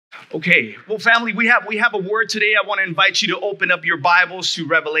Okay, well, family, we have a word today. I want to invite you to open up your Bibles to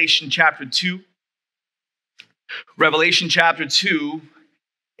Revelation chapter 2. Revelation chapter 2,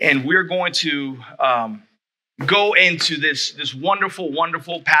 and we're going to go into this wonderful,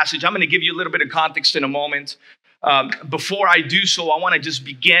 wonderful passage. I'm going to give you a little bit of context in a moment. Before I do so, I want to just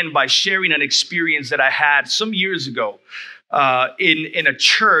begin by sharing an experience that I had some years ago in a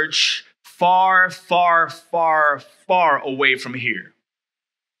church far, far, far, far away from here.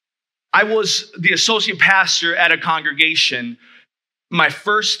 I was the associate pastor at a congregation my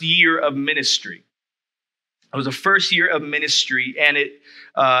first year of ministry. It was the first year of ministry, and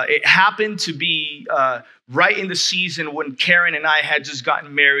it happened to be right in the season when Karen and I had just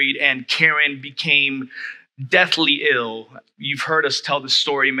gotten married, and Karen became deathly ill. You've heard us tell the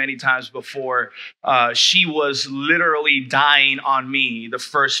story many times before. She was literally dying on me the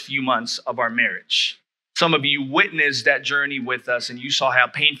first few months of our marriage. Some of you witnessed that journey with us, and you saw how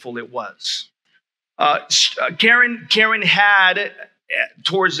painful it was. Karen had,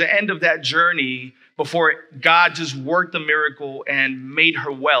 towards the end of that journey, before God just worked a miracle and made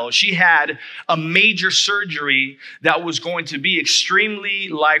her well, she had a major surgery that was going to be extremely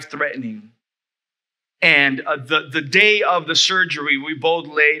life-threatening. And the day of the surgery, we both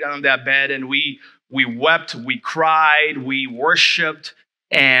laid on that bed, and we wept, we cried, we worshiped,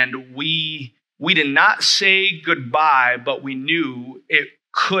 and we did not say goodbye, but we knew it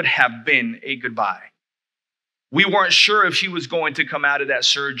could have been a goodbye. We weren't sure if she was going to come out of that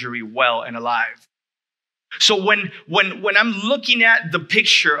surgery well and alive. So when I'm looking at the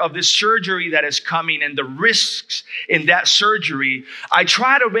picture of this surgery that is coming and the risks in that surgery, I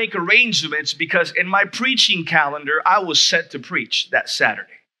try to make arrangements because in my preaching calendar, I was set to preach that Saturday.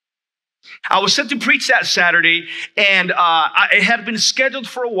 I was set to preach that Saturday, and it had been scheduled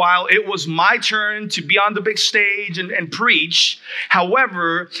for a while. It was my turn to be on the big stage and preach.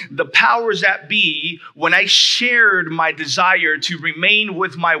 However, the powers that be, when I shared my desire to remain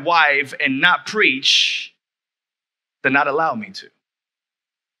with my wife and not preach, did not allow me to.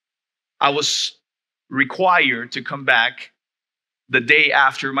 I was required to come back the day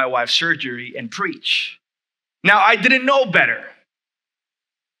after my wife's surgery and preach. Now, I didn't know better.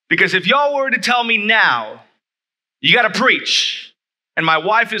 Because if y'all were to tell me now, you got to preach, and my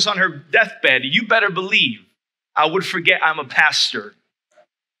wife is on her deathbed, you better believe I would forget I'm a pastor.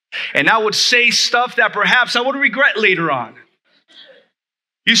 And I would say stuff that perhaps I would regret later on.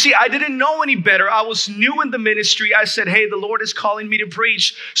 You see, I didn't know any better. I was new in the ministry. I said, hey, the Lord is calling me to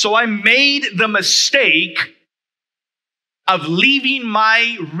preach. So I made the mistake of leaving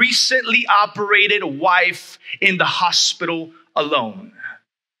my recently operated wife in the hospital alone.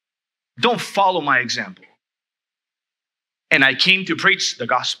 Don't follow my example. And I came to preach the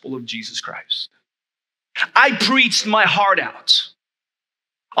gospel of Jesus Christ. I preached my heart out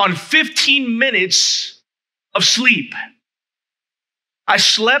on 15 minutes of sleep. I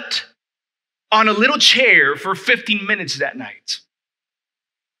slept on a little chair for 15 minutes that night.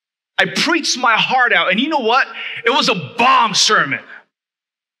 I preached my heart out. And you know what? It was a bomb sermon.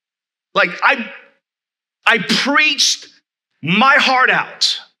 Like I preached my heart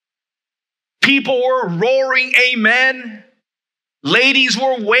out. People were roaring amen. Ladies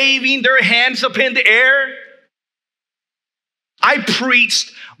were waving their hands up in the air. I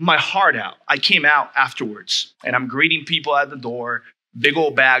preached my heart out. I came out afterwards, and I'm greeting people at the door, big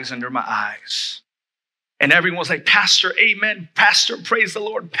old bags under my eyes. And everyone was like, Pastor, amen. Pastor, praise the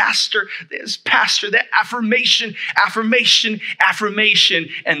Lord. Pastor, this, Pastor, that, affirmation, affirmation, affirmation.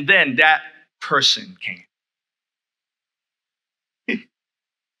 And then that person came.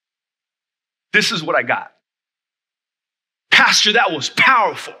 This is what I got. Pastor, that was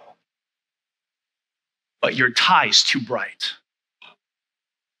powerful, but your tie's too bright.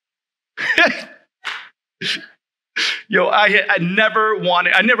 Yo, I never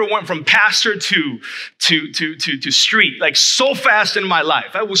went from pastor to street like so fast in my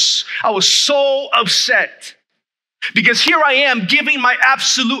life. I was so upset because here I am giving my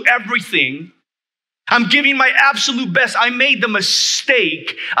absolute everything. I'm giving my absolute best. I made the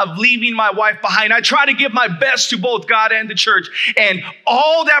mistake of leaving my wife behind. I tried to give my best to both God and the church. And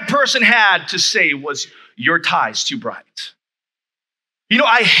all that person had to say was, your tie's too bright. You know,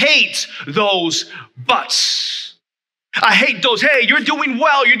 I hate those buts. I hate those, hey, you're doing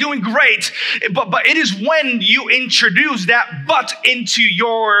well, you're doing great. But it is when you introduce that but into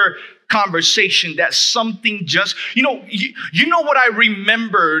your conversation that something just, you know what I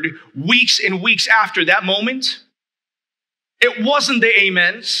remembered weeks and weeks after that moment? It wasn't the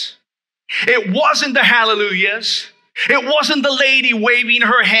amens. It wasn't the hallelujahs. It wasn't the lady waving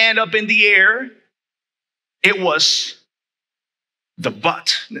her hand up in the air. It was The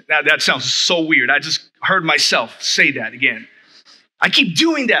but. Now, that sounds so weird. I just heard myself say that again. I keep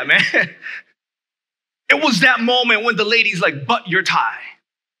doing that, man. It was that moment when the lady's like, but your tie.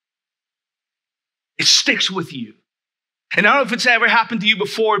 It sticks with you. And I don't know if it's ever happened to you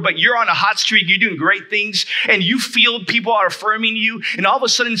before, but you're on a hot streak, you're doing great things, and you feel people are affirming you, and all of a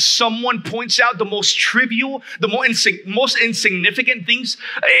sudden someone points out the most trivial, the most insignificant things,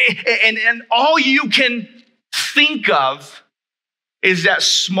 and all you can think of is that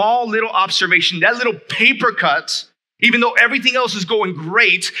small little observation, that little paper cut, even though everything else is going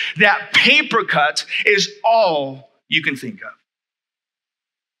great, that paper cut is all you can think of.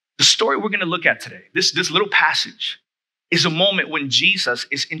 The story we're going to look at today, this little passage, is a moment when Jesus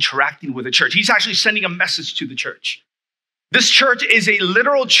is interacting with the church. He's actually sending a message to the church. This church is a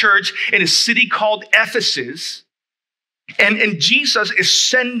literal church in a city called Ephesus. And Jesus is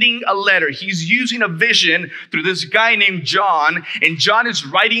sending a letter. He's using a vision through this guy named John. And John is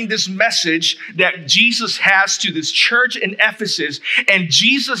writing this message that Jesus has to this church in Ephesus. And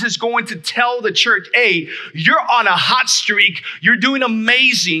Jesus is going to tell the church, hey, you're on a hot streak. You're doing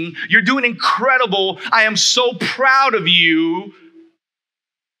amazing. You're doing incredible. I am so proud of you.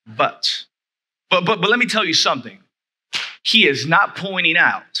 But let me tell you something. He is not pointing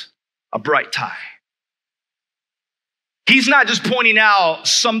out a bright tie. He's not just pointing out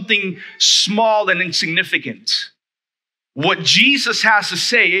something small and insignificant. What Jesus has to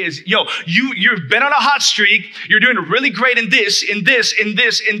say is, you've been on a hot streak. You're doing really great in this, in this, in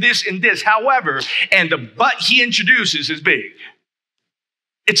this, in this, in this. However, and the but he introduces is big.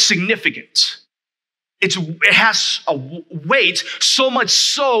 It's significant. It has a weight, so much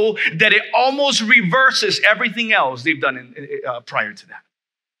so that it almost reverses everything else they've done prior to that.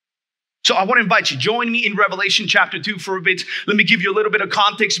 So I want to invite you, join me in Revelation chapter 2 for a bit. Let me give you a little bit of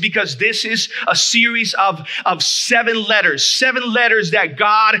context because this is a series of 7 letters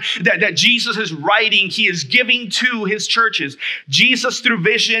that Jesus is writing. He is giving to his churches. Jesus through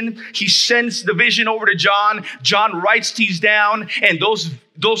vision, he sends the vision over to John. John writes these down, and those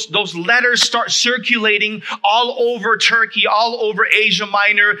letters start circulating all over Turkey, all over Asia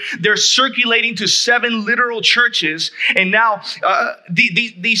Minor. They're circulating to 7 literal churches. And now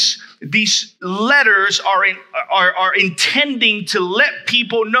these letters are intending to let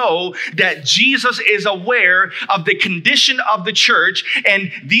people know that Jesus is aware of the condition of the church.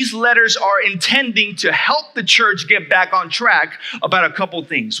 And these letters are intending to help the church get back on track about a couple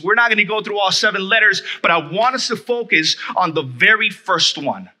things. We're not going to go through all 7 letters, but I want us to focus on the very first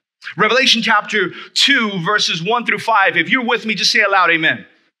one. Revelation chapter 2, verses 1 through 5. If you're with me, just say aloud, amen.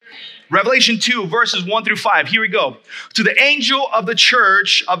 Revelation 2, verses 1 through 5. Here we go. To the angel of the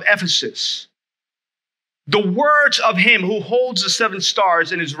church of Ephesus, the words of him who holds the 7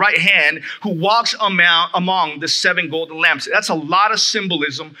 stars in his right hand, who walks among the 7 golden lamps. That's a lot of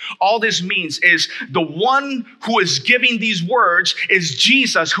symbolism. All this means is the one who is giving these words is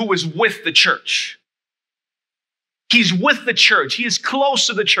Jesus, who is with the church. He's with the church. He is close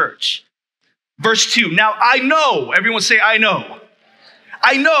to the church. Verse 2. Now I know, everyone say, I know.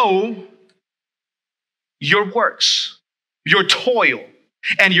 I know your works, your toil,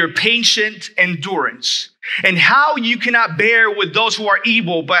 and your patient endurance, and how you cannot bear with those who are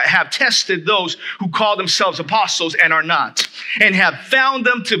evil, but have tested those who call themselves apostles and are not, and have found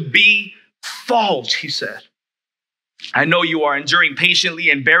them to be false, he said. I know you are enduring patiently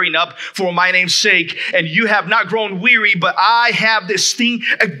and bearing up for my name's sake, and you have not grown weary, but I have this thing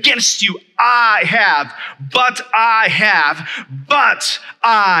against you. I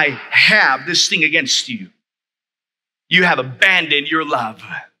have this thing against you. You have abandoned your love.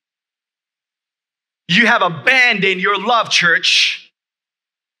 You have abandoned your love, church.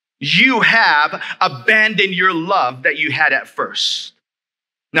 You have abandoned your love that you had at first.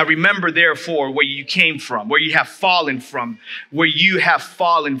 Now remember, therefore, where you came from, where you have fallen from,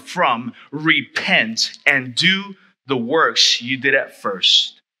 repent and do the works you did at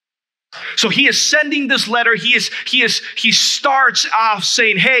first. So he is sending this letter. He starts off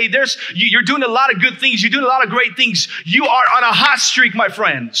saying, hey, you're doing a lot of good things. You're doing a lot of great things. You are on a hot streak, my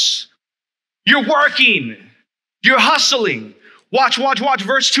friends. You're working. You're hustling. Watch,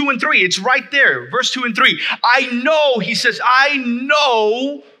 verse 2 and 3. It's right there, verse 2 and 3. He says, I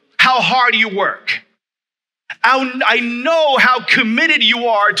know how hard you work. I know how committed you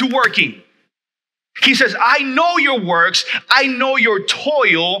are to working. He says, I know your works, I know your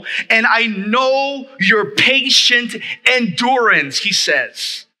toil, and I know your patient endurance, he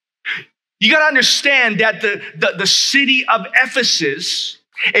says. You got to understand that the city of Ephesus,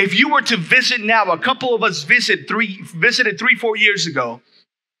 if you were to visit now, a couple of us visited 3-4 years ago,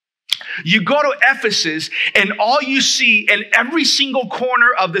 You go to Ephesus, and all you see in every single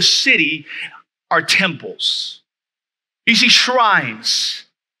corner of the city are temples. You see shrines.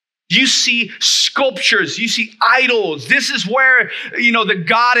 You see sculptures, you see idols. This is where, the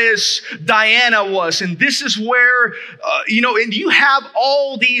goddess Diana was. And this is where, and you have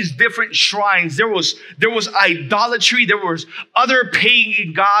all these different shrines. There was idolatry. There was other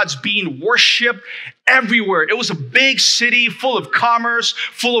pagan gods being worshiped everywhere. It was a big city full of commerce,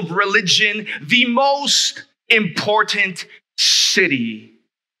 full of religion, the most important city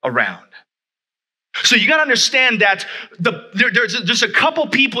around. So you got to understand that there's a couple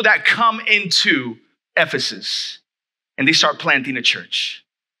people that come into Ephesus and they start planting a church.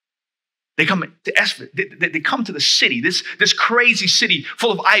 They come to Ephesus. They come to the city, this crazy city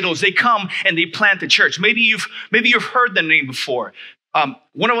full of idols. They come and they plant a church. Maybe you've heard the name before.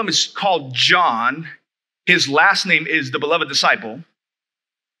 One of them is called John. His last name is the beloved disciple.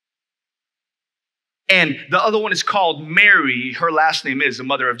 And the other one is called Mary. Her last name is the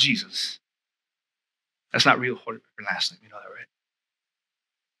mother of Jesus. That's not real her last name, you know that, right?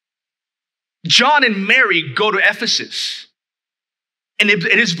 John and Mary go to Ephesus. And it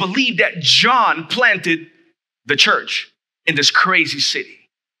is believed that John planted the church in this crazy city.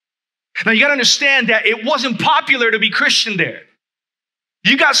 Now you got to understand that it wasn't popular to be Christian there.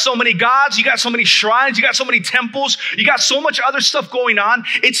 You got so many gods, you got so many shrines, you got so many temples, you got so much other stuff going on.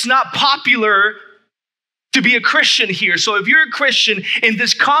 It's not popular to be a Christian here. So if you're a Christian in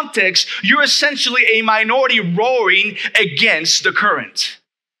this context, you're essentially a minority rowing against the current.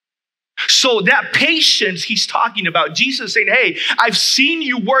 So that patience he's talking about, Jesus saying, hey, I've seen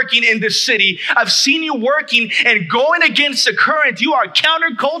you working in this city. I've seen you working and going against the current. You are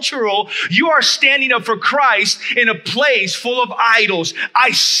countercultural. You are standing up for Christ in a place full of idols.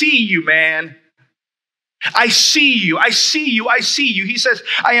 I see you, man. I see you, I see you, I see you. He says,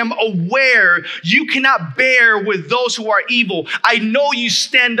 I am aware you cannot bear with those who are evil. I know you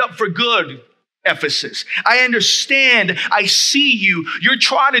stand up for good, Ephesus. I understand, I see you. You're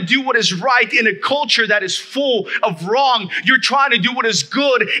trying to do what is right in a culture that is full of wrong. You're trying to do what is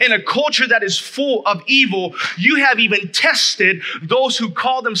good in a culture that is full of evil. You have even tested those who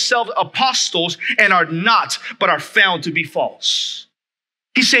call themselves apostles and are not, but are found to be false.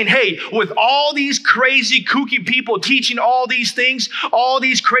 He's saying, hey, with all these crazy, kooky people teaching all these things, all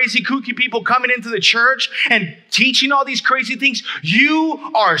these crazy, kooky people coming into the church and teaching all these crazy things,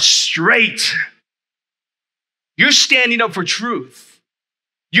 you are straight. You're standing up for truth.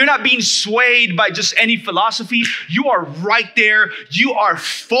 You're not being swayed by just any philosophy. You are right there. You are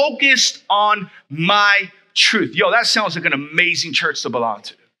focused on my truth. Yo, that sounds like an amazing church to belong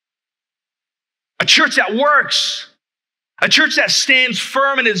to. A church that works. A church that stands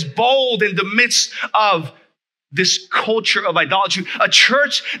firm and is bold in the midst of this culture of idolatry. A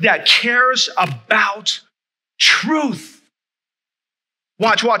church that cares about truth.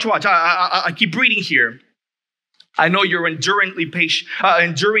 Watch. I keep reading here. I know you're enduring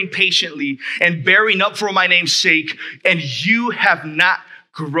patiently and bearing up for my name's sake, and you have not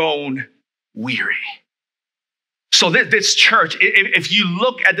grown weary. So this church, if you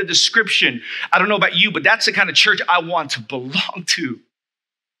look at the description, I don't know about you, but that's the kind of church I want to belong to.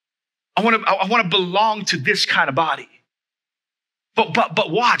 I want to belong to this kind of body.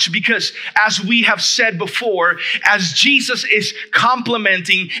 But watch, because as we have said before, as Jesus is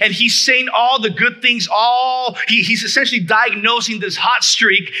complimenting and he's saying all the good things, he's essentially diagnosing this hot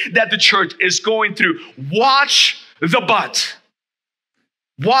streak that the church is going through. Watch the but.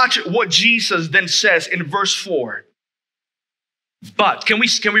 Watch what Jesus then says in verse 4. But, can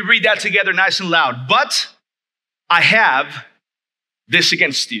we read that together nice and loud? But I have this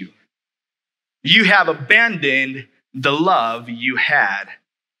against you. You have abandoned the love you had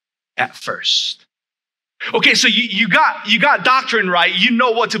at first. Okay, so you got doctrine right. You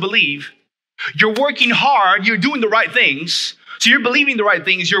know what to believe. You're working hard. You're doing the right things. So you're believing the right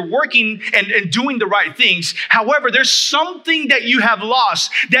things. You're working and doing the right things. However, there's something that you have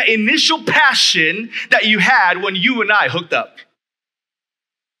lost. That initial passion that you had when you and I hooked up.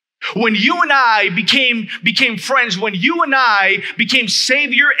 When you and I became friends, when you and I became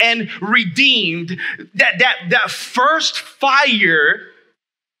Savior and redeemed, that first fire,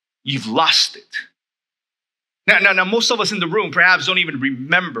 you've lost it. Now, most of us in the room perhaps don't even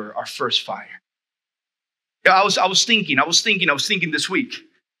remember our first fire. Yeah, I was thinking this week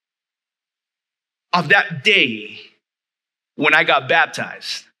of that day when I got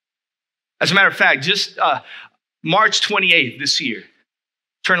baptized. As a matter of fact, just March 28th this year,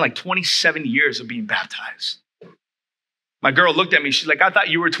 turned like 27 years of being baptized. My girl looked at me. She's like, I thought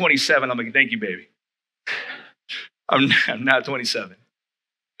you were 27. I'm like, thank you, baby. I'm not 27.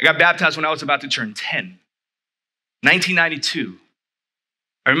 I got baptized when I was about to turn 10, 1992.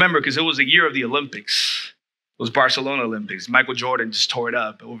 I remember because it was a year of the Olympics. It was Barcelona Olympics. Michael Jordan just tore it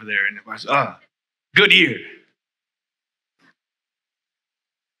up over there. And it was, good year.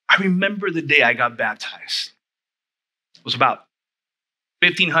 I remember the day I got baptized. It was about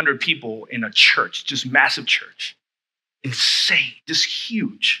 1,500 people in a church, just massive church. Insane, just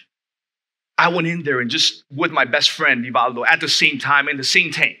huge. I went in there and just with my best friend, Vivaldo, at the same time in the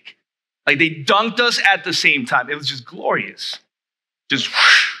same tank. Like they dunked us at the same time. It was just glorious. Just,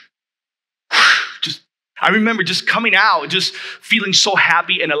 I remember just coming out, just feeling so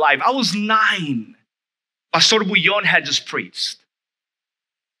happy and alive. I was 9. Pastor Bouillon had just preached.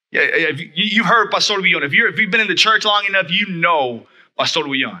 Yeah, you've heard Pastor Bouillon. If you've been in the church long enough, you know Pastor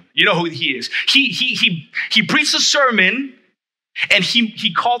Bouillon. You know who he is. He preached a sermon and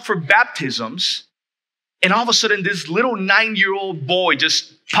he called for baptisms. And all of a sudden, this little 9-year-old boy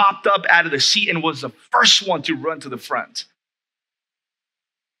just popped up out of the seat and was the first one to run to the front.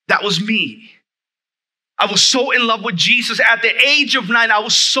 That was me. I was so in love with Jesus. At the age of 9, I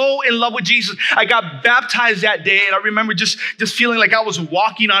was so in love with Jesus. I got baptized that day, and I remember just feeling like I was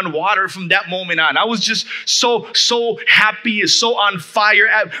walking on water from that moment on. I was just so happy, so on fire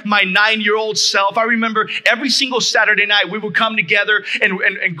at my 9-year-old self. I remember every single Saturday night, we would come together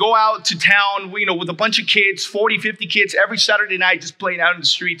and go out to town, with a bunch of kids, 40, 50 kids, every Saturday night, just playing out in the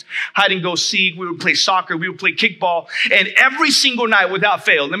streets, hide and go seek. We would play soccer. We would play kickball. And every single night without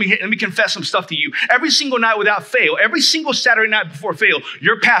fail, let me confess some stuff to you. Every single night without fail, every single Saturday night before fail,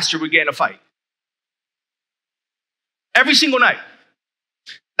 your pastor would get in a fight. Every single night.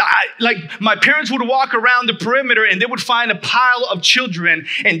 My parents would walk around the perimeter and they would find a pile of children,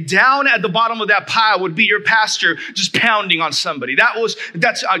 and down at the bottom of that pile would be your pastor just pounding on somebody.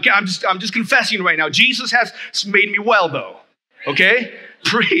 I'm just confessing right now. Jesus has made me well though. Okay?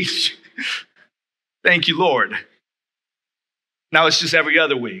 Preach. Thank you, Lord. Now it's just every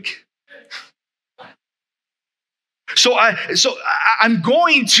other week. So I'm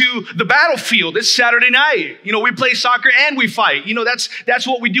going to the battlefield. It's Saturday night. We play soccer and we fight. That's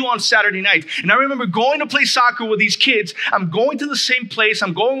what we do on Saturday night. And I remember going to play soccer with these kids. I'm going to the same place.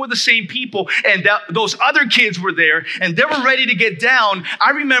 I'm going with the same people. And those other kids were there and they were ready to get down. I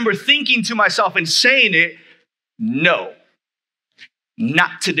remember thinking to myself and saying it, no,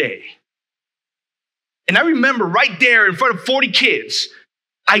 not today. And I remember right there in front of 40 kids,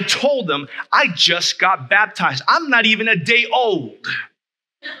 I told them, I just got baptized. I'm not even a day old.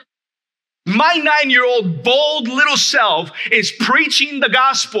 My 9-year-old bold little self is preaching the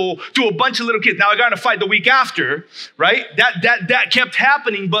gospel to a bunch of little kids. Now I got in a fight the week after, right? That kept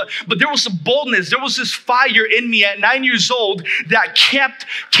happening, but there was some boldness. There was this fire in me at 9 years old that kept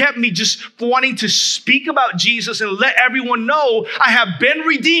me just wanting to speak about Jesus and let everyone know I have been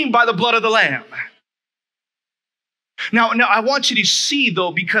redeemed by the blood of the Lamb. Now I want you to see,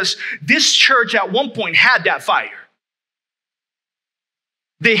 though, because this church at one point had that fire.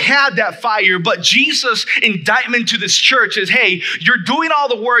 They had that fire, but Jesus' indictment to this church is, hey, you're doing all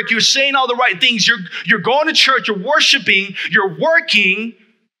the work, you're saying all the right things, you're going to church, you're worshiping, you're working,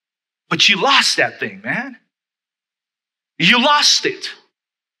 but you lost that thing, man. You lost it.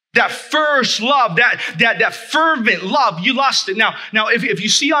 That first love, that fervent love, you lost it. Now, if you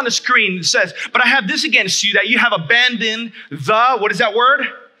see on the screen, it says, but I have this against you, that you have abandoned what is that word?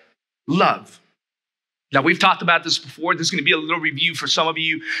 Love. Now, we've talked about this before. This is going to be a little review for some of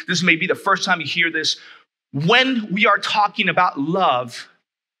you. This may be the first time you hear this. When we are talking about love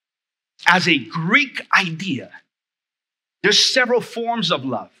as a Greek idea, there's several forms of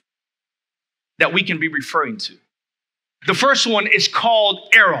love that we can be referring to. The first one is called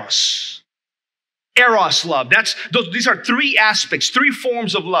eros. Eros love. These are 3 aspects, 3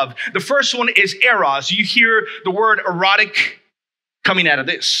 forms of love. The first one is eros. You hear the word erotic coming out of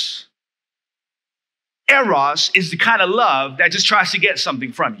this. Eros is the kind of love that just tries to get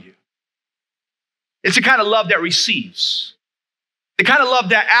something from you. It's the kind of love that receives. The kind of love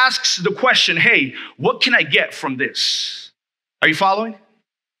that asks the question, hey, what can I get from this? Are you following?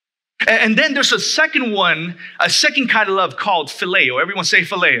 And then there's a second kind of love called phileo. Everyone say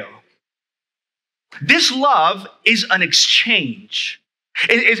phileo. This love is an exchange.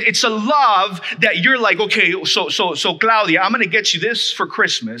 It's a love that you're like, okay, so Claudia, I'm going to get you this for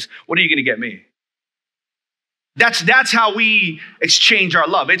Christmas. What are you going to get me? That's how we exchange our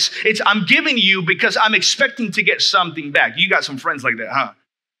love. It's I'm giving you because I'm expecting to get something back. You got some friends like that, huh?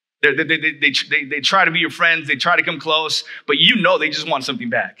 They try to be your friends. They try to come close, but they just want something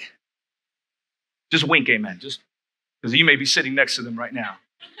back. Just wink, amen. Just because you may be sitting next to them right now.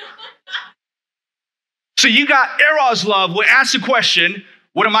 So you got eros love, where ask the question,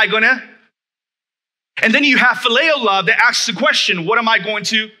 What am I going to? And then you have phileo love that asks the question, what am I going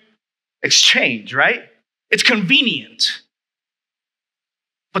to exchange, right? It's convenient.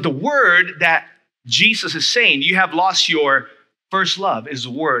 But the word that Jesus is saying, you have lost your first love, is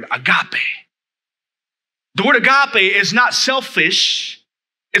the word agape. The word agape is not selfish.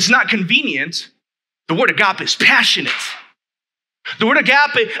 It's not convenient. The word agape is passionate. The word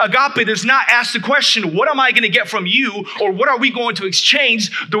agape does not ask the question, what am I going to get from you? Or what are we going to exchange?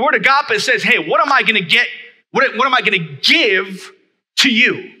 The word agape says, hey, what am I going to get? What am I going to give to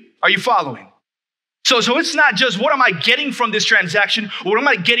you? Are you following? So it's not just what am I getting from this transaction? What am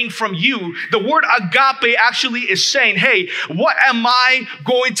I getting from you? The word agape actually is saying, hey, what am I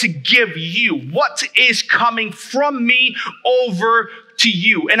going to give you? What is coming from me over to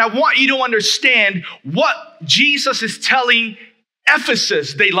you? And I want you to understand what Jesus is telling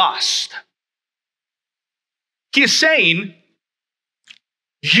Ephesus they lost. He is saying,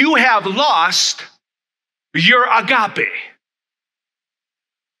 you have lost your agape.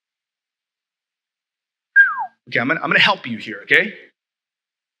 Okay, I'm gonna help you here, okay? Let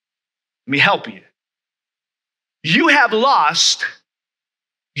me help you. You have lost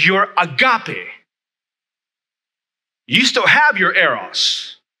your agape. You still have your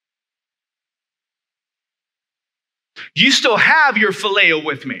eros. You still have your phileo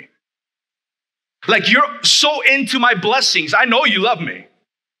with me. Like, you're so into my blessings. I know you love me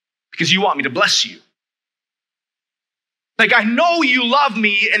because you want me to bless you. Like, I know you love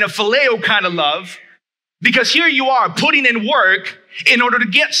me in a phileo kind of love because here you are putting in work in order to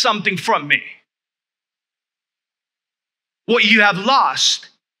get something from me. What you have lost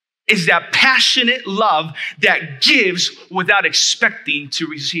is that passionate love that gives without expecting to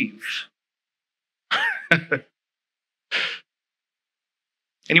receive.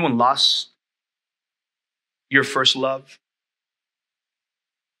 Anyone lost your first love?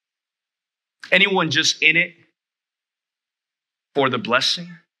 Anyone just in it for the blessing?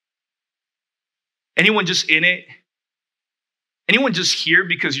 Anyone just in it? Anyone just here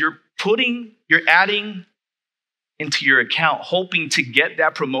because you're adding into your account, hoping to get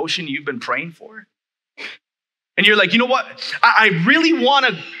that promotion you've been praying for? And you're like, you know what? I really want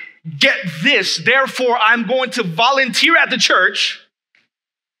to get this. Therefore, I'm going to volunteer at the church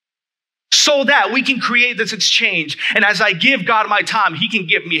so that we can create this exchange. And as I give God my time, he can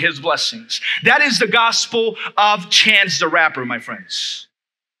give me his blessings. That is the gospel of Chance the Rapper, my friends.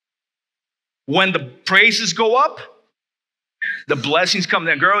 When the praises go up, the blessings come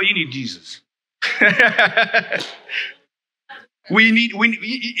down. Girl, you need Jesus. But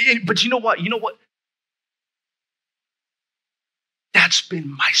you know what? That's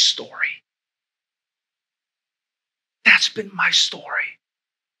been my story. That's been my story.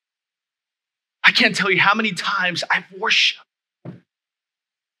 I can't tell you how many times I've worshiped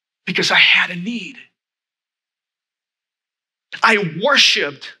because I had a need. I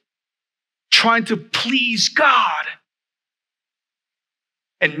worshiped trying to please God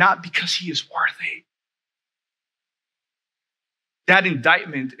and not because he is worthy. That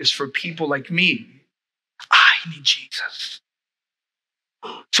indictment is for people like me. I need Jesus.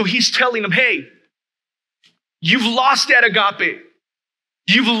 So he's telling them, hey, you've lost that agape.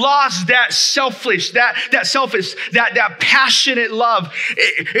 You've lost that selfish, that passionate love.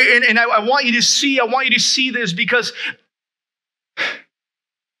 And I want you to see this because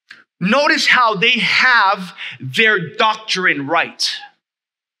notice how they have their doctrine right.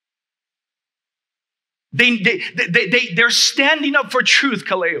 They're standing up for truth,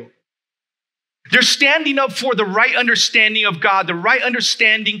 Kaleo. They're standing up for the right understanding of God, the right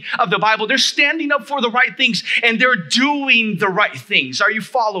understanding of the Bible. They're standing up for the right things, and they're doing the right things. Are you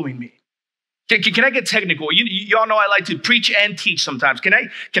following me? Can I get technical? Y'all know I like to preach and teach sometimes. Can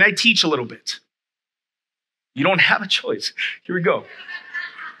I teach a little bit? You don't have a choice. Here we go.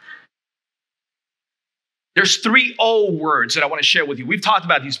 There's 3 O words that I want to share with you. We've talked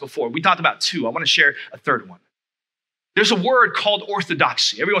about these before. We talked about 2. I want to share a third one. There's a word called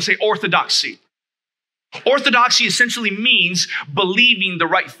orthodoxy. Everyone say orthodoxy. Orthodoxy essentially means believing the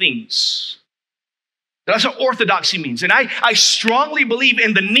right things. That's what orthodoxy means. And I strongly believe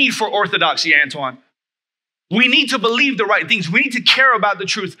in the need for orthodoxy, Antoine. We need to believe the right things. We need to care about the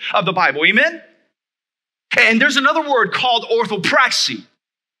truth of the Bible. Amen? And there's another word called orthopraxy.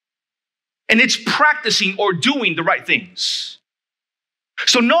 And it's practicing or doing the right things.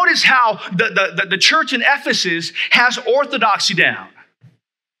 So notice how the church in Ephesus has orthodoxy down.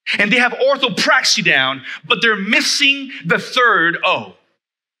 And they have orthopraxy down, but they're missing the third O.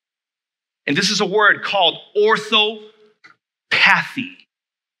 And this is a word called orthopathy.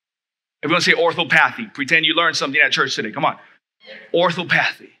 Everyone say orthopathy. Pretend you learned something at church today. Come on.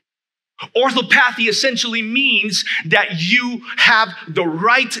 Orthopathy. Orthopathy essentially means that you have the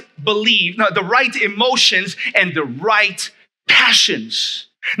right belief, the right emotions, and the right passions.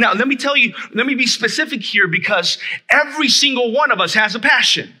 Now, let me tell you, let me be specific here, because every single one of us has a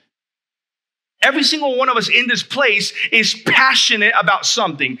passion. Every single one of us in this place is passionate about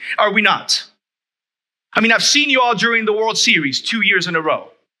something, are we not? I mean, I've seen you all during the World Series 2 years in a row.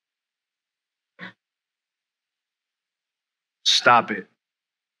 Stop it.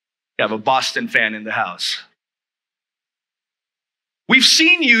 You have a Boston fan in the house. We've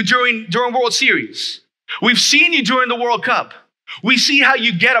seen you during World Series. We've seen you during the World Cup. We see how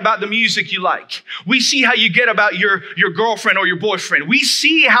you get about the music you like. We see how you get about your girlfriend or your boyfriend. We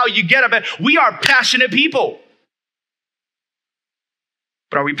see how you get about, we are passionate people.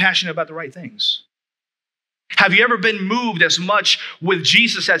 But are we passionate about the right things? Have you ever been moved as much with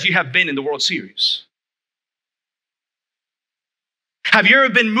Jesus as you have been in the World Series? Have you ever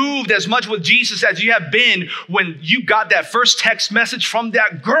been moved as much with Jesus as you have been when you got that first text message from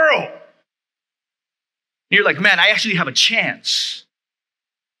that girl? And you're like, man, I actually have a chance.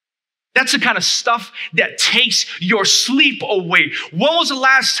 That's the kind of stuff that takes your sleep away. When was the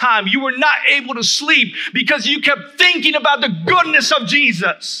last time you were not able to sleep because you kept thinking about the goodness of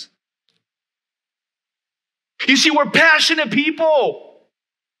Jesus? You see, we're passionate people.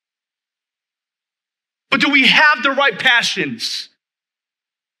 But do we have the right passions?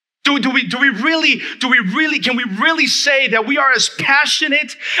 Can we really say that we are as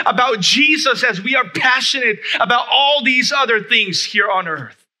passionate about Jesus as we are passionate about all these other things here on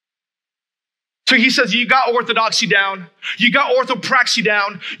earth? So he says, you got orthodoxy down, you got orthopraxy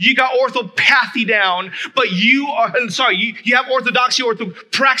down, you got orthopathy down, but you have orthodoxy,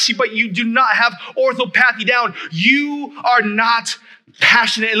 orthopraxy, but you do not have orthopathy down. You are not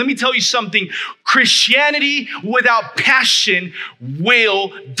passionate. And let me tell you something, Christianity without passion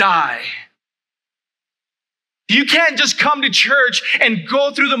will die. You can't just come to church and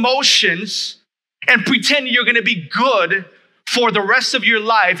go through the motions and pretend you're going to be good for the rest of your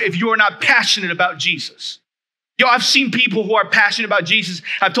life if you are not passionate about Jesus. Yo, I've seen people who are passionate about Jesus.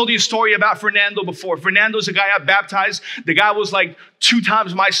 I've told you a story about Fernando before. Fernando's a guy I baptized. The guy was like 2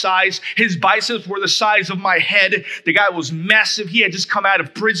 times my size. His biceps were the size of my head. The guy was massive. He had just come out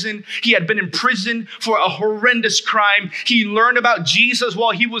of prison. He had been in prison for a horrendous crime. He learned about Jesus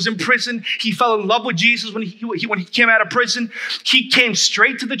while he was in prison. He fell in love with Jesus when he came out of prison. He came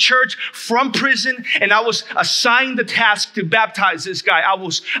straight to the church from prison, and I was assigned the task to baptize this guy. I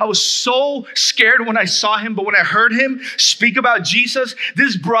was so scared when I saw him, but when I heard him speak about Jesus,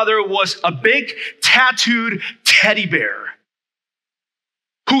 this brother was a big tattooed teddy bear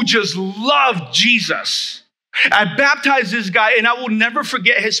who just loved Jesus. I baptized this guy, and I will never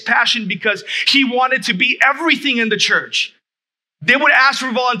forget his passion because he wanted to be everything in the church. They would ask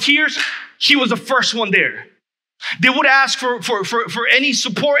for volunteers. He was the first one there. They would ask for any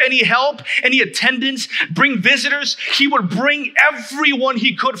support, any help, any attendance, bring visitors. He would bring everyone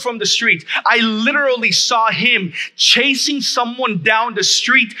he could from the street. I literally saw him chasing someone down the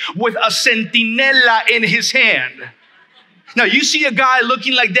street with a centinela in his hand. Now, you see a guy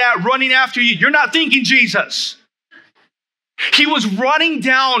looking like that running after you, you're not thinking Jesus. He was running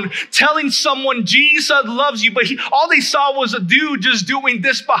down, telling someone Jesus loves you, but all they saw was a dude just doing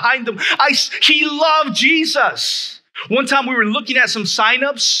this behind them. He loved Jesus. One time we were looking at some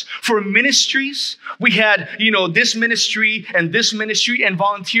signups for ministries. We had, this ministry, and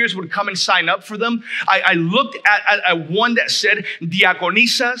volunteers would come and sign up for them. I looked at one that said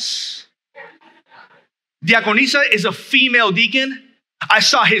diaconisas. Diaconisa is a female deacon. I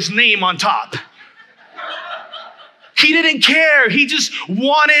saw his name on top. He didn't care. He just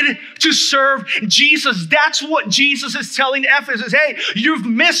wanted to serve Jesus. That's what Jesus is telling Ephesus. Hey,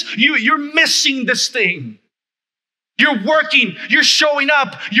 you're missing this thing. You're working, you're showing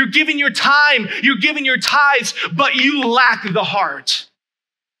up, you're giving your time, you're giving your tithes, but you lack the heart.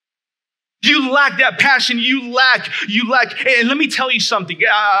 You lack that passion. You lack. And let me tell you something.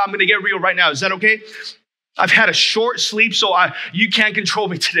 I'm going to get real right now. Is that okay? I've had a short sleep, so you can't control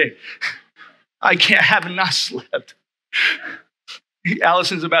me today. I have not slept.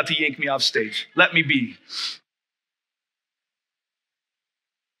 Allison's about to yank me off stage. Let me be.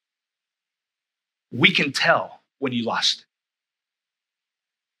 We can tell when you lost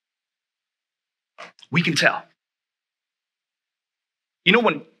it. We can tell.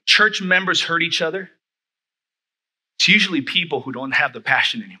 When church members hurt each other, it's usually people who don't have the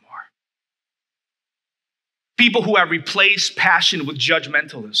passion anymore. People who have replaced passion with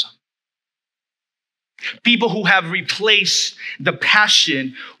judgmentalism. People who have replaced the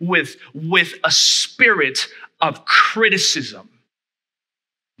passion with a spirit of criticism.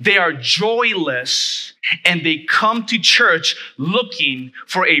 They are joyless, and they come to church looking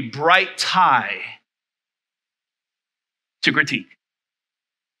for a bright tie to critique.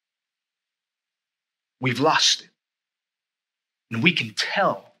 We've lost it. And we can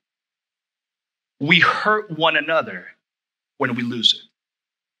tell. We hurt one another when we lose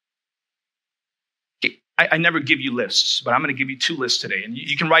it. Okay, I never give you lists, but I'm going to give you 2 lists today. And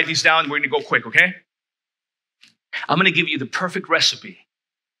you can write these down. We're going to go quick, okay? I'm going to give you the perfect recipe.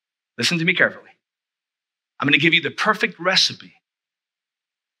 Listen to me carefully. I'm going to give you the perfect recipe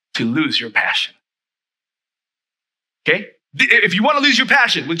to lose your passion. Okay? If you want to lose your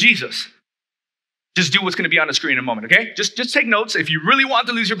passion with Jesus, just do what's going to be on the screen in a moment, okay? Just take notes. If you really want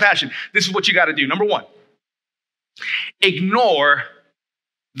to lose your passion, this is what you got to do. Number 1, ignore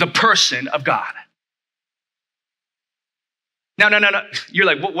the person of God. No. You're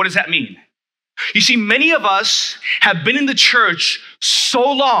like, what does that mean? You see, many of us have been in the church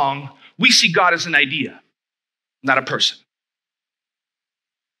so long, we see God as an idea, not a person.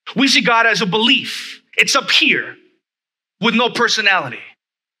 We see God as a belief. It's up here with no personality.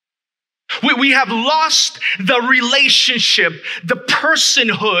 We have lost the relationship, the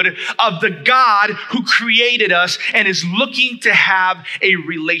personhood of the God who created us and is looking to have a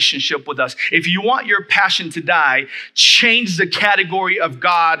relationship with us. If you want your passion to die, change the category of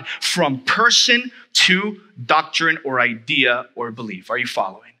God from person to doctrine or idea or belief. Are you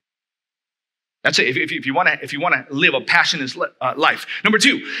following? That's it. If you want to live a passionate life. Number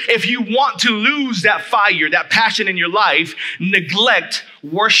 2, if you want to lose that fire, that passion in your life, neglect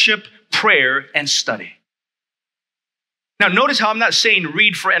worship, prayer, and study. Now, notice how I'm not saying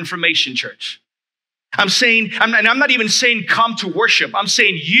read for information, church. I'm not even saying come to worship. I'm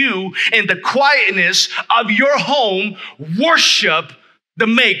saying you, in the quietness of your home, worship the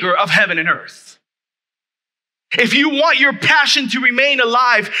maker of heaven and earth. If you want your passion to remain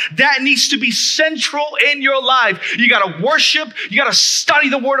alive, that needs to be central in your life. You got to worship, you got to study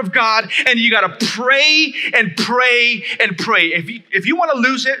the word of God, and you got to pray and pray and pray. If you want to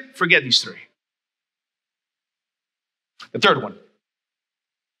lose it, forget these 3. The 3rd one,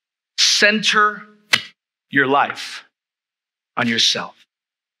 center your life on yourself.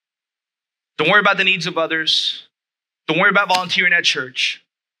 Don't worry about the needs of others. Don't worry about volunteering at church.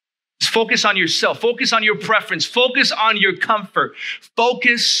 Just focus on yourself. Focus on your preference. Focus on your comfort.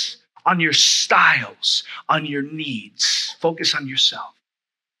 Focus on your styles, on your needs. Focus on yourself.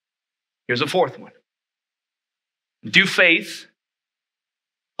 Here's a 4th one. Do faith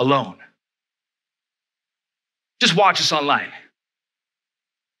alone. Just watch us online.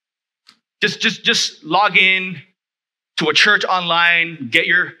 Just log in to a church online, get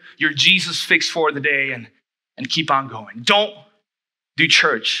your Jesus fix for the day, and keep on going. Don't do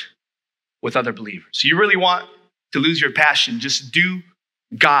church with other believers. You really want to lose your passion, just do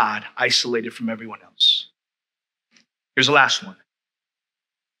God isolated from everyone else. Here's the last one.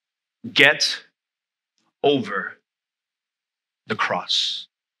 Get over the cross.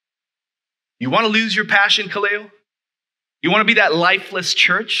 You want to lose your passion, Kaleo? You want to be that lifeless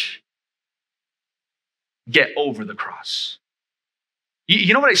church? Get over the cross.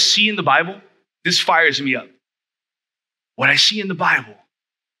 You know what I see in the Bible? This fires me up. What I see in the Bible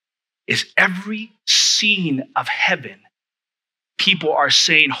is every scene of heaven, people are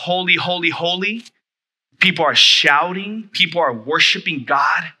saying, holy, holy, holy. People are shouting. People are worshiping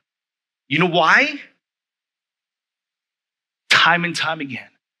God. You know why? Time and time again,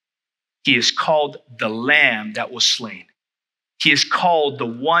 he is called the Lamb that was slain. He is called the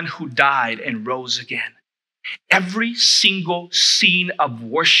one who died and rose again. Every single scene of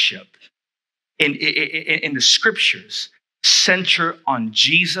worship in the scriptures center on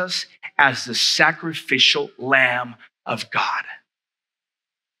Jesus as the sacrificial Lamb of God.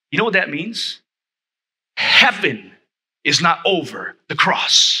 You know what that means? Heaven is not over the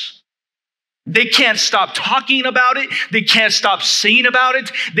cross. They can't stop talking about it. They can't stop singing about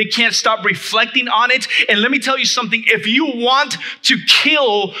it. They can't stop reflecting on it. And let me tell you something. If you want to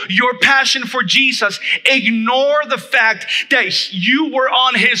kill your passion for Jesus, ignore the fact that you were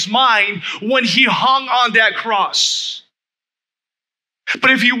on his mind when he hung on that cross.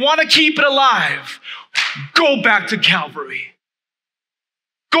 But if you want to keep it alive, go back to Calvary.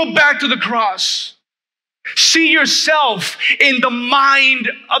 Go back to the cross. See yourself in the mind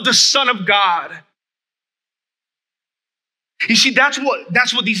of the Son of God. You see, that's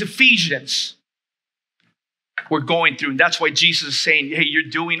what these Ephesians were going through. And that's why Jesus is saying, hey, you're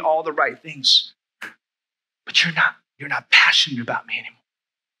doing all the right things, but you're not passionate about me anymore.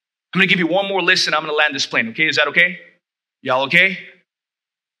 I'm going to give you one more list and I'm going to land this plane. Okay, is that okay? Y'all okay?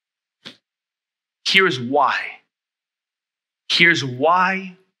 Here's why. Here's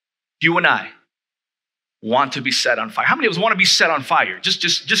why you and I want to be set on fire. How many of us want to be set on fire? Just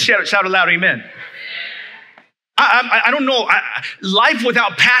shout aloud, amen. I don't know. Life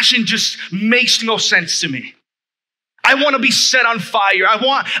without passion just makes no sense to me. I want to be set on fire.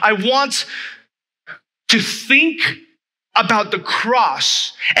 I want to think about the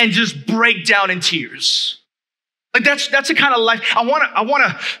cross and just break down in tears. Like that's the kind of life I want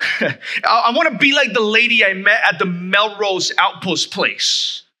to be like the lady I met at the Melrose Outpost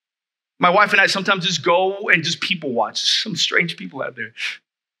place. My wife and I sometimes just go and just people watch. Some strange people out there.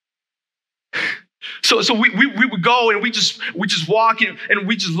 So we would go and we just walk and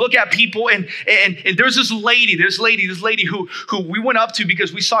we just look at people and there's this lady who we went up to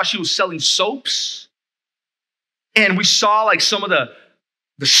because we saw she was selling soaps. And we saw like some of the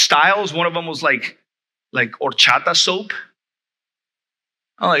styles. One of them was like horchata soap.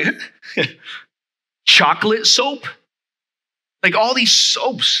 I'm like, chocolate soap? Like all these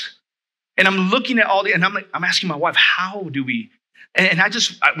soaps. And I'm looking at all and I'm asking my wife, how do we? And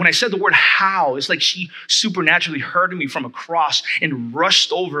when I said the word how, it's like she supernaturally heard me from across and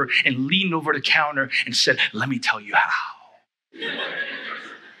rushed over and leaned over the counter and said, let me tell you how.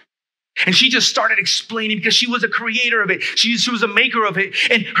 And she just started explaining because she was a creator of it. She was a maker of it.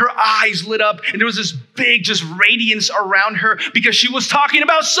 And her eyes lit up and there was this big just radiance around her because she was talking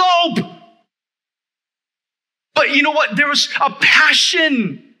about soap. But you know what? There was a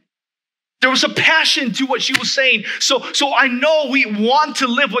passion. There was a passion to what she was saying. So I know we want to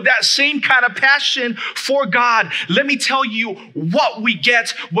live with that same kind of passion for God. Let me tell you what we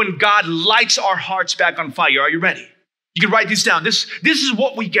get when God lights our hearts back on fire. Are you ready? You can write these down. This is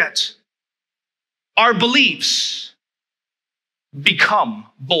what we get. Our beliefs become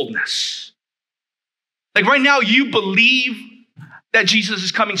boldness. Like right now, you believe that Jesus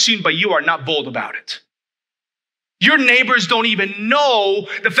is coming soon, but you are not bold about it. Your neighbors don't even know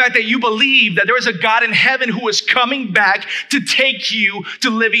the fact that you believe that there is a God in heaven who is coming back to take you to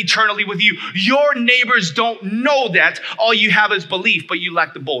live eternally with you. Your neighbors don't know that. All you have is belief, but you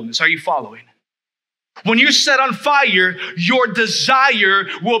lack the boldness. Are you following? When you're set on fire, your desire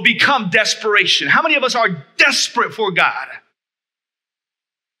will become desperation. How many of us are desperate for God?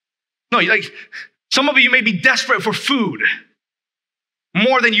 No, like some of you may be desperate for food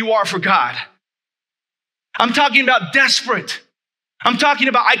more than you are for God. I'm talking about desperate. I'm talking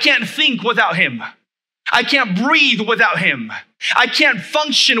about I can't think without him. I can't breathe without him. I can't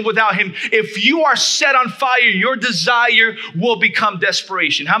function without him. If you are set on fire, your desire will become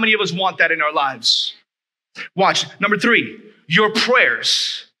desperation. How many of us want that in our lives? Watch. Number 3, your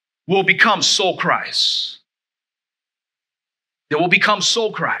prayers will become soul cries. They will become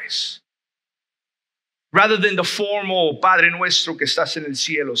soul cries. Rather than the formal Padre Nuestro que estás en el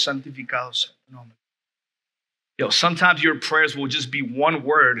cielo, santificado sea tu nombre. Sometimes your prayers will just be one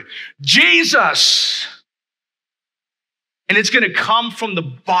word, Jesus. And it's going to come from the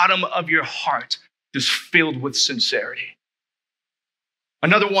bottom of your heart, just filled with sincerity.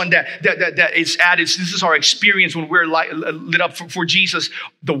 Another one that is added, this is our experience when we're lit up for Jesus.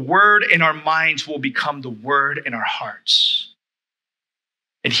 The word in our minds will become the word in our hearts.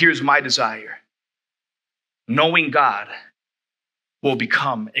 And here's my desire. Knowing God will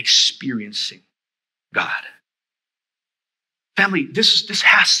become experiencing God. Family, this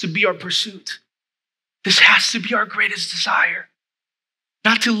has to be our pursuit. This has to be our greatest desire.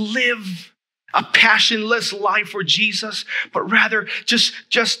 Not to live a passionless life for Jesus, but rather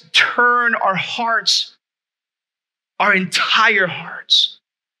just turn our hearts, our entire hearts,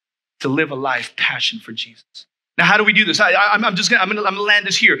 to live a life passion for Jesus. Now, how do we do this? I'm gonna land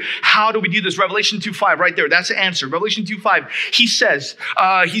this here. How do we do this? Revelation 2:5, right there. That's the answer. Revelation 2:5. He says,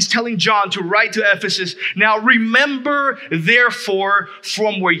 he's telling John to write to Ephesus. Now, remember, therefore,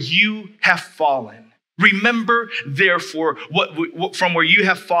 from where you have fallen. Remember, therefore, from where you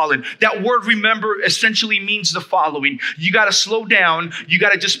have fallen. That word remember essentially means the following. You got to slow down. You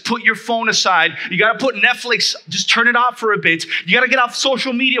got to just put your phone aside. You got to put Netflix, just turn it off for a bit. You got to get off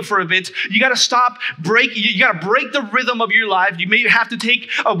social media for a bit. You got to you got to break the rhythm of your life. You may have to take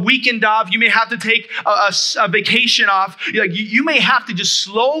a weekend off. You may have to take a vacation off. You may have to just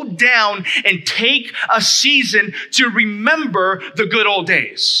slow down and take a season to remember the good old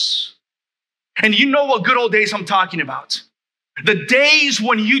days. And you know what good old days I'm talking about. The days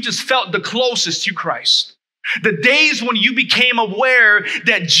when you just felt the closest to Christ. The days when you became aware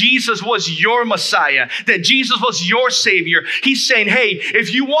that Jesus was your Messiah, that Jesus was your Savior. He's saying, hey,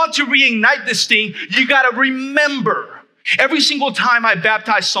 if you want to reignite this thing, you got to remember. Every single time I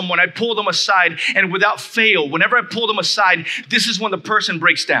baptize someone, I pull them aside, and without fail, whenever I pull them aside, this is when the person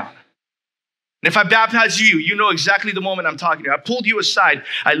breaks down. And if I baptize you, you know exactly the moment I'm talking to. I pulled you aside.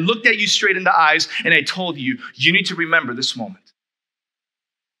 I looked at you straight in the eyes and I told you, you need to remember this moment.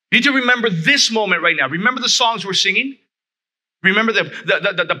 You need to remember this moment right now. Remember the songs we're singing? Remember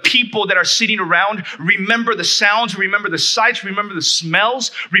the people that are sitting around. Remember the sounds. Remember the sights. Remember the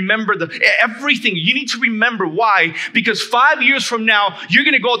smells. Remember everything. You need to remember why. Because 5 years from now, you're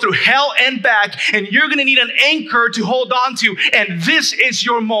going to go through hell and back, and you're going to need an anchor to hold on to. And this is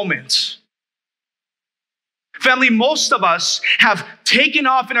your moment. Family, most of us have taken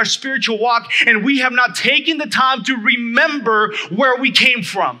off in our spiritual walk, and we have not taken the time to remember where we came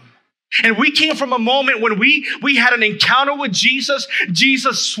from. And we came from a moment when we had an encounter with Jesus.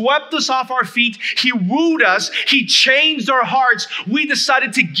 Jesus swept us off our feet. He wooed us. He changed our hearts. We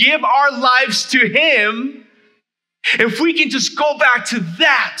decided to give our lives to Him. If we can just go back to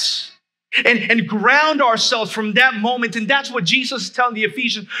that and ground ourselves from that moment, and that's what Jesus is telling the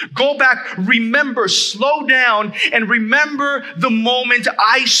Ephesians. Go back, remember, slow down, and remember the moment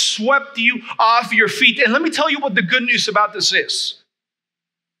I swept you off your feet. And let me tell you what the good news about this is.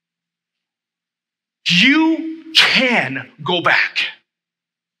 You can go back.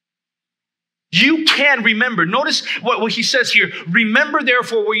 You can remember. Notice what he says here. Remember,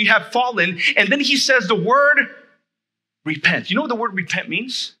 therefore, where you have fallen. And then he says the word repent. You know what the word repent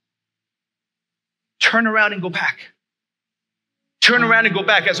means? Turn around and go back. Turn around and go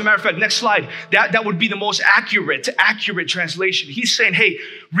back. As a matter of fact, next slide. That would be the most accurate translation. He's saying, hey,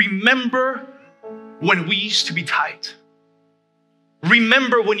 remember when we used to be tight.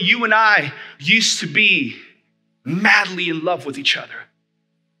 Remember when you and I used to be madly in love with each other.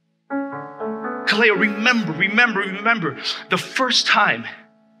 Kaleo, remember the first time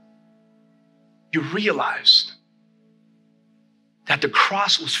you realized that the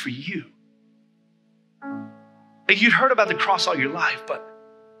cross was for you. Like, you'd heard about the cross all your life, but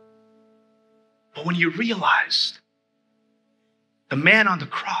when you realized the man on the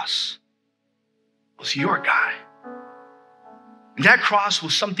cross was your guy. And that cross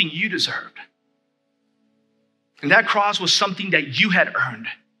was something you deserved. And that cross was something that you had earned.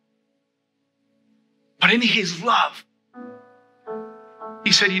 But in His love,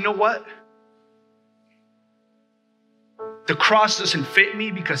 He said, you know what? The cross doesn't fit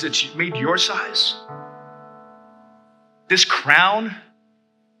me because it's made your size. This crown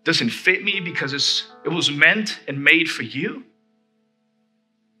doesn't fit me because it was meant and made for you.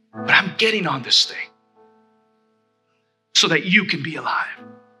 But I'm getting on this thing so that you can be alive.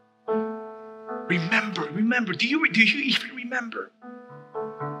 Remember. Do you even remember?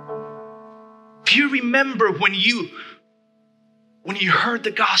 Do you remember when you heard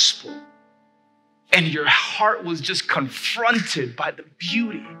the gospel and your heart was just confronted by the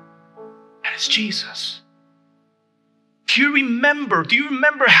beauty that is Jesus? Do you remember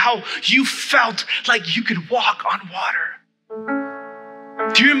how you felt like you could walk on water?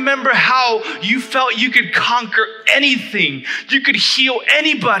 Do you remember how you felt you could conquer anything? You could heal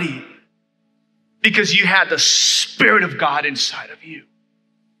anybody because you had the Spirit of God inside of you.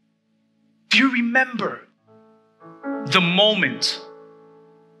 Do you remember the moment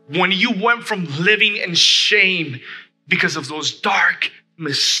when you went from living in shame because of those dark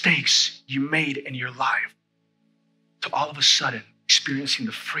mistakes you made in your life to all of a sudden experiencing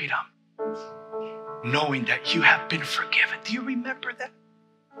the freedom, knowing that you have been forgiven? Do you remember that?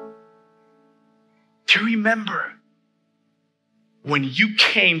 Do you remember when you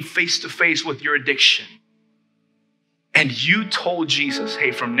came face to face with your addiction and you told Jesus,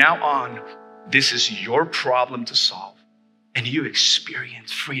 hey, from now on, this is your problem to solve, and you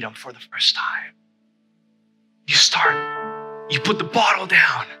experienced freedom for the first time? You put the bottle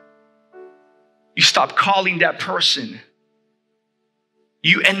down. You stop calling that person.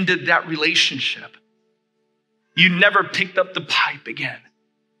 You ended that relationship. You never picked up the pipe again.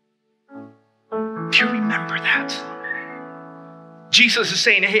 Do you remember that? Jesus is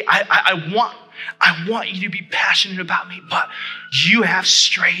saying, hey, I want you to be passionate about me, but you have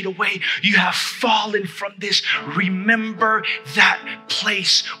strayed away. You have fallen from this. Remember that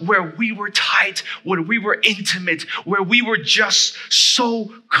place where we were tight, where we were intimate, where we were just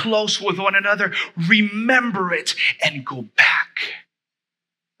so close with one another. Remember it and go back.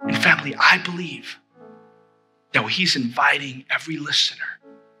 And family, I believe that what He's inviting every listener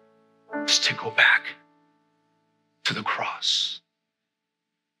is to go back to the cross.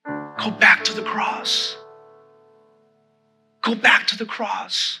 Go back to the cross. Go back to the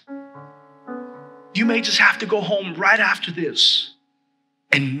cross. You may just have to go home right after this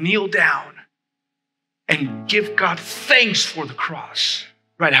and kneel down and give God thanks for the cross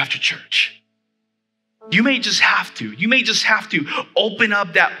right after church. You may just have to open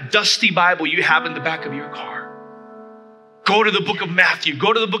up that dusty Bible you have in the back of your car. Go to the book of Matthew,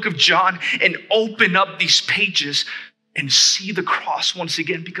 go to the book of John, and open up these pages and see the cross once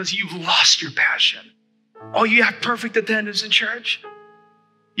again, because you've lost your passion. Oh, you have perfect attendance in church?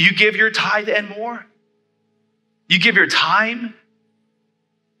 You give your tithe and more? You give your time?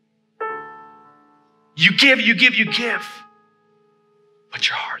 You give. But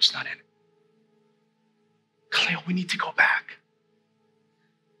your heart's not in it. Cleo, we need to go back.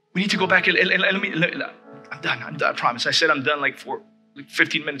 We need to go back and I'm done, I promise. I said I'm done like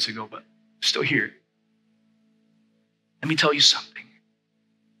 15 minutes ago, but I'm still here. Let me tell you something.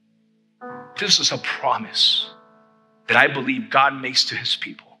 This is a promise that I believe God makes to his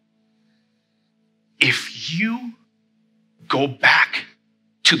people. If you go back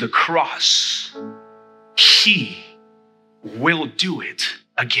to the cross, he will do it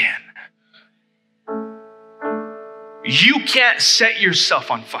again. You can't set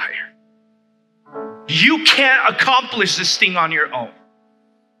yourself on fire. You can't accomplish this thing on your own.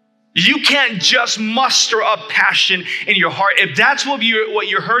 You can't just muster up passion in your heart. If that's what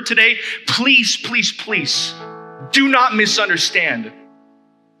you heard today, please do not misunderstand.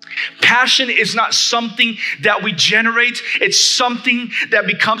 Passion is not something that we generate. It's something that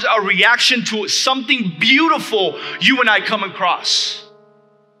becomes a reaction to something beautiful you and I come across.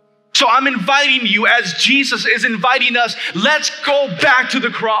 So I'm inviting you, as Jesus is inviting us, let's go back to the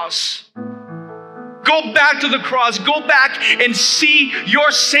cross. Go back to the cross. Go back and see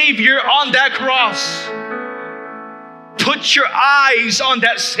your Savior on that cross. Put your eyes on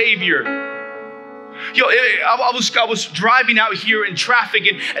that Savior. I was driving out here in traffic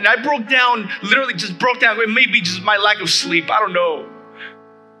and I broke down, literally just broke down. It may be just my lack of sleep. I don't know.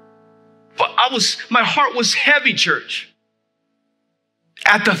 But my heart was heavy, church,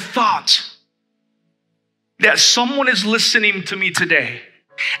 at the thought that someone is listening to me today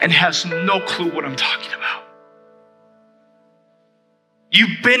and has no clue what I'm talking about.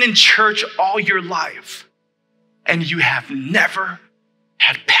 You've been in church all your life and you have never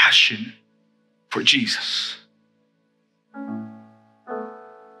had passion for Jesus.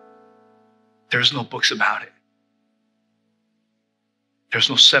 There's no books about it. There's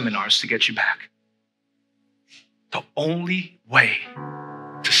no seminars to get you back. The only way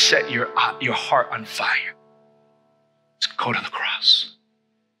to set your heart on fire is go to the cross.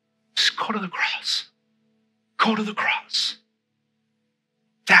 Just go to the cross. Go to the cross.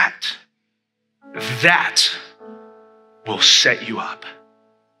 That will set you up,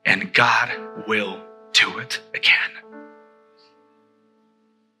 and God will do it again.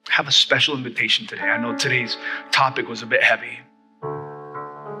 I have a special invitation today. I know today's topic was a bit heavy.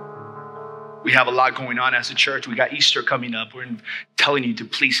 We have a lot going on as a church. We got Easter coming up. We're telling you to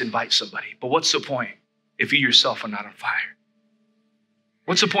please invite somebody. But what's the point if you yourself are not on fire?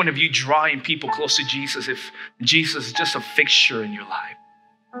 What's the point of you drawing people close to Jesus if Jesus is just a fixture in your life?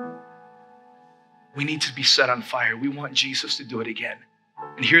 We need to be set on fire. We want Jesus to do it again.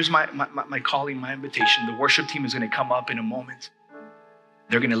 And here's my calling, my invitation. The worship team is going to come up in a moment.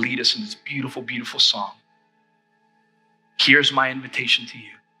 They're going to lead us in this beautiful, beautiful song. Here's my invitation to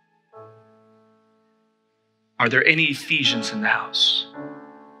you. Are there any Ephesians in the house?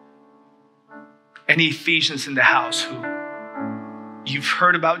 Any Ephesians in the house who you've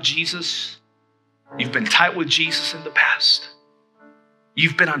heard about Jesus? You've been tight with Jesus in the past.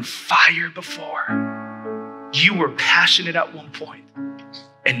 You've been on fire before. You were passionate at one point,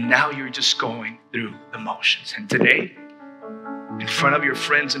 and now you're just going through the motions. And today, in front of your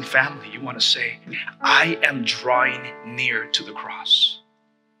friends and family, you want to say, I am drawing near to the cross.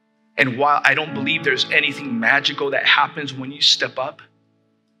 And while I don't believe there's anything magical that happens when you step up,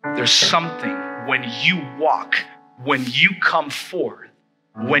 there's something when you walk, when you come forward,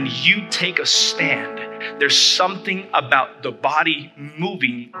 when you take a stand, there's something about the body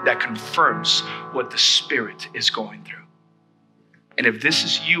moving that confirms what the Spirit is going through. And if this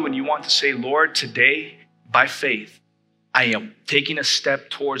is you and you want to say, Lord, today, by faith, I am taking a step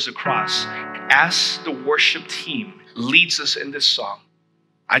towards the cross, as the worship team leads us in this song,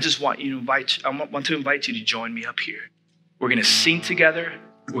 I just want to invite you to join me up here. We're going to sing together.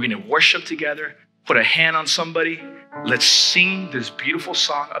 We're going to worship together. Put a hand on somebody. Let's sing this beautiful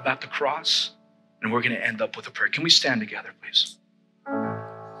song about the cross. And we're going to end up with a prayer. Can we stand together, please?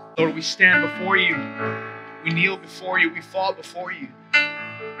 Lord, we stand before you. We kneel before you. We fall before you.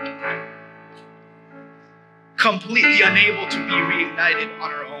 Completely unable to be reignited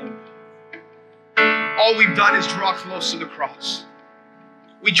on our own. All we've done is draw close to the cross.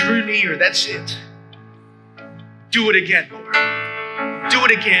 We drew near, that's it. Do it again, Lord. Do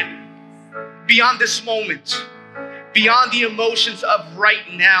it again. beyond this moment, beyond the emotions of right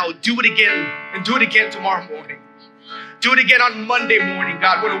now. Do it again, and do it again tomorrow morning. Do it again on Monday morning,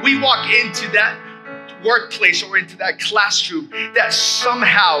 God. When we walk into that workplace or into that classroom, that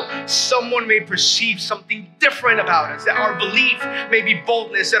somehow someone may perceive something different about us, that our belief may be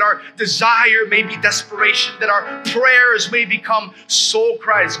boldness, that our desire may be desperation, that our prayers may become soul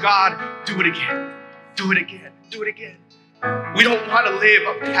cries. God, do it again. Do it again. Do it again. We don't want to live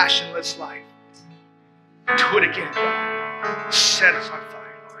a passionless life. Do it again, God. Set us on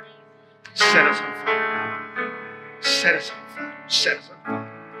fire, Lord. Set us on fire. Set us on fire. Set us on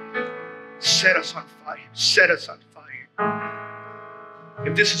fire. Set us on fire. Set us on fire.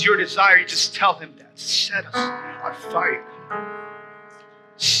 If this is your desire, just tell him that. Set us on fire.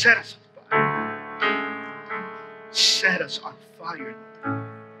 Set us on fire. Set us on fire.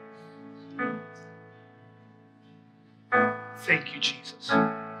 Thank you, Jesus.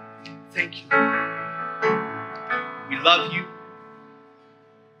 Thank you. We love you.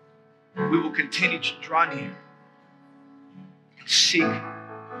 We will continue to draw near and seek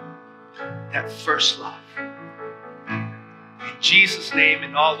that first love. In Jesus' name,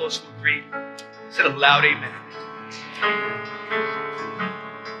 and all those who agree, said a loud amen.